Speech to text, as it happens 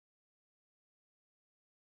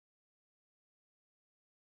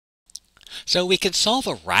So we can solve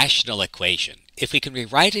a rational equation if we can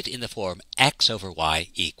rewrite it in the form x over y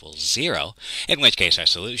equals 0, in which case our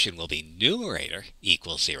solution will be numerator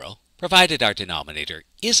equals 0, provided our denominator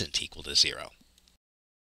isn't equal to 0.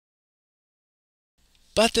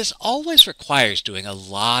 But this always requires doing a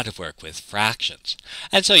lot of work with fractions,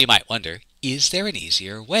 and so you might wonder, is there an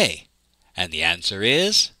easier way? And the answer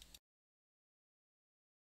is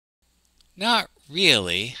not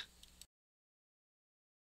really,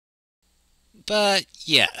 but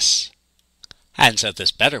yes. And so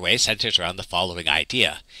this better way centers around the following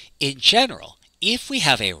idea. In general, if we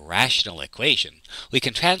have a rational equation, we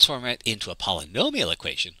can transform it into a polynomial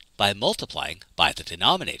equation by multiplying by the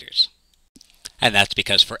denominators. And that's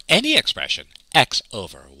because for any expression, x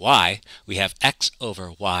over y, we have x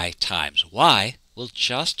over y times y will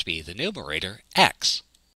just be the numerator x.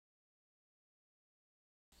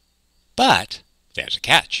 But there's a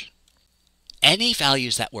catch. Any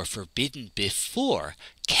values that were forbidden before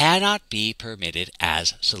cannot be permitted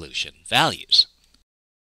as solution values.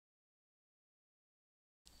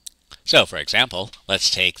 So for example, let's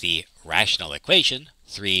take the rational equation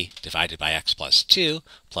 3 divided by x plus 2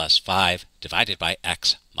 plus 5 divided by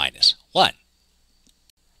x minus 1.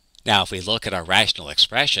 Now if we look at our rational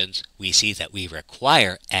expressions, we see that we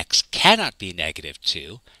require x cannot be negative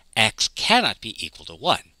 2, x cannot be equal to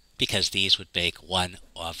 1, because these would make one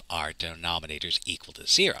of our denominators equal to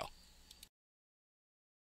 0.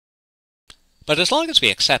 But as long as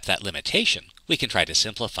we accept that limitation, we can try to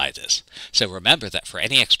simplify this. So remember that for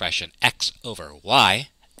any expression x over y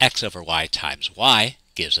times y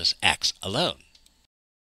gives us x alone.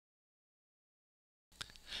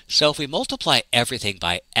 So if we multiply everything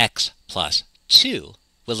by x plus 2,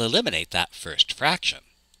 we'll eliminate that first fraction.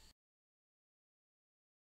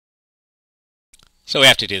 So we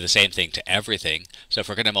have to do the same thing to everything. So if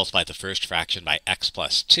we're going to multiply the first fraction by x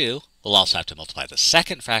plus 2, we'll also have to multiply the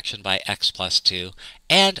second fraction by x plus 2,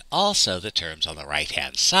 and also the terms on the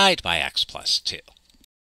right-hand side by x plus 2.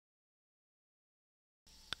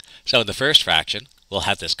 So in the first fraction, we'll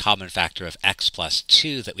have this common factor of x plus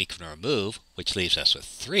 2 that we can remove, which leaves us with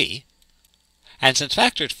 3. And since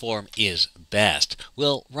factored form is best,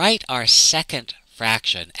 we'll write our second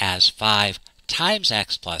fraction as 5 times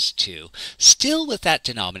x plus 2, still with that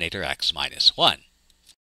denominator x minus 1.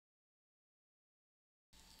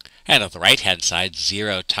 And on the right-hand side,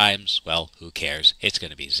 0 times, well, who cares? It's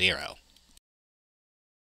going to be 0.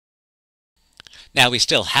 Now we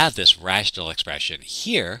still have this rational expression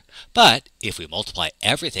here, but if we multiply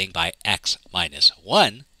everything by x minus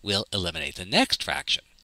 1, we'll eliminate the next fraction.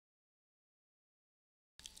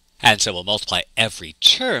 And so we'll multiply every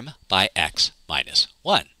term by x minus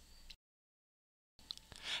 1.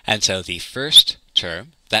 And so the first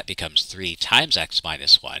term, that becomes 3 times x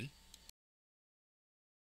minus 1.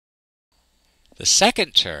 The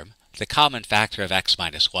second term, the common factor of x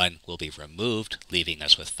minus 1 will be removed, leaving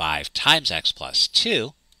us with 5 times x plus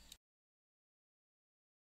 2.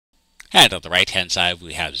 And on the right-hand side,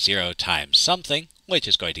 we have 0 times something, which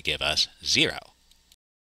is going to give us 0.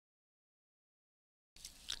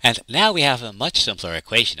 And now we have a much simpler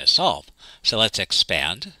equation to solve. So let's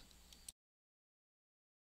expand,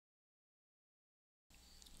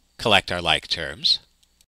 collect our like terms,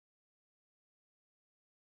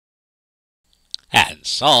 and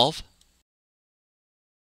solve.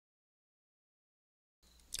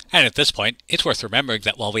 And at this point, it's worth remembering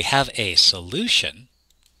that while we have a solution,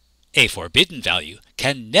 a forbidden value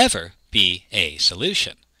can never be a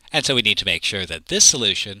solution. And so we need to make sure that this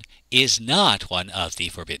solution is not one of the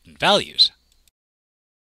forbidden values.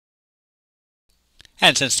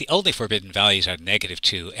 And since the only forbidden values are negative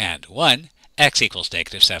 2 and 1, x equals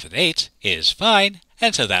negative 7/8 is fine,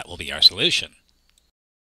 and so that will be our solution.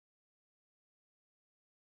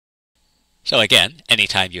 So again,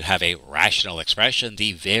 anytime you have a rational expression,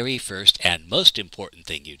 the very first and most important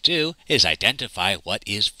thing you do is identify what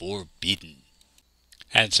is forbidden.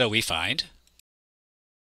 And so we find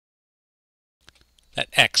that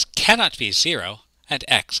x cannot be 0 and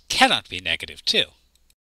x cannot be negative 2.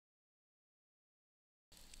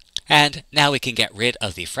 And now we can get rid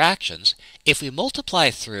of the fractions. If we multiply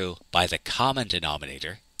through by the common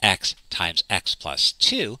denominator, x times x plus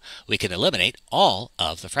 2, we can eliminate all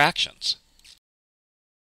of the fractions.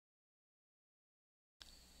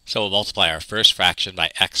 So we'll multiply our first fraction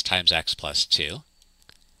by x times x plus 2,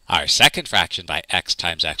 our second fraction by x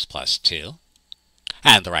times x plus 2,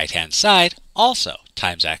 and the right-hand side also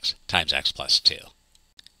times x plus 2.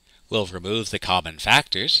 We'll remove the common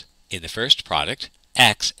factors. In the first product,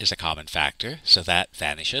 x is a common factor, so that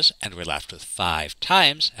vanishes, and we're left with 5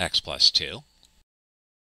 times x plus 2.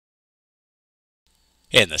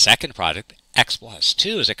 In the second product, x plus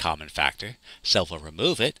 2 is a common factor, so we'll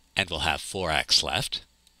remove it and we'll have 4x left.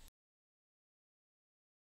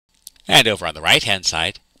 And over on the right-hand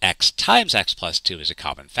side, x times x plus 2 is a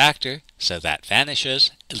common factor, so that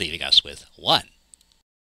vanishes, leaving us with 1.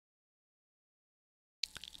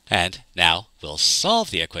 And now we'll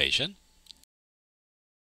solve the equation.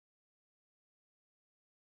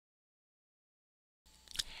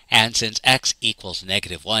 And since x equals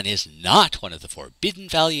 -1 is not one of the forbidden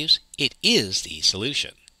values, it is the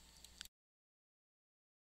solution.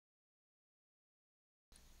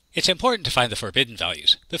 It's important to find the forbidden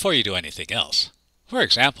values before you do anything else. For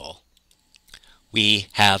example, we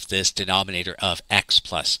have this denominator of x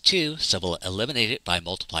plus 2, so we'll eliminate it by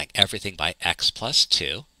multiplying everything by x plus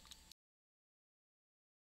 2.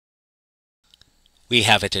 We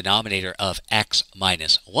have a denominator of x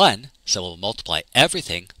minus 1, so we'll multiply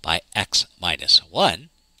everything by x minus 1.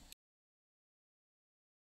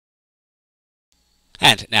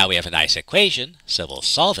 And now we have a nice equation, so we'll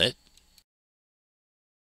solve it.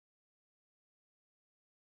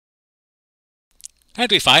 And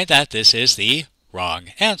we find that this is the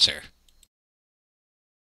wrong answer.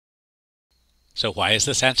 So why is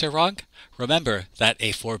this answer wrong? Remember that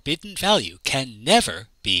a forbidden value can never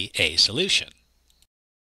be a solution.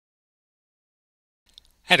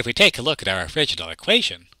 And if we take a look at our original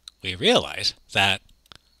equation, we realize that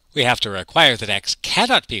we have to require that x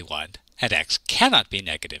cannot be 1 and x cannot be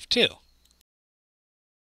 -2.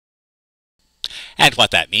 And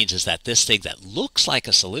what that means is that this thing that looks like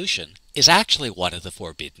a solution is actually one of the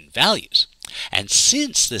forbidden values. And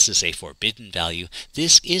since this is a forbidden value,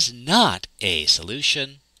 this is not a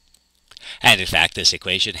solution. And in fact, this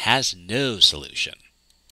equation has no solution.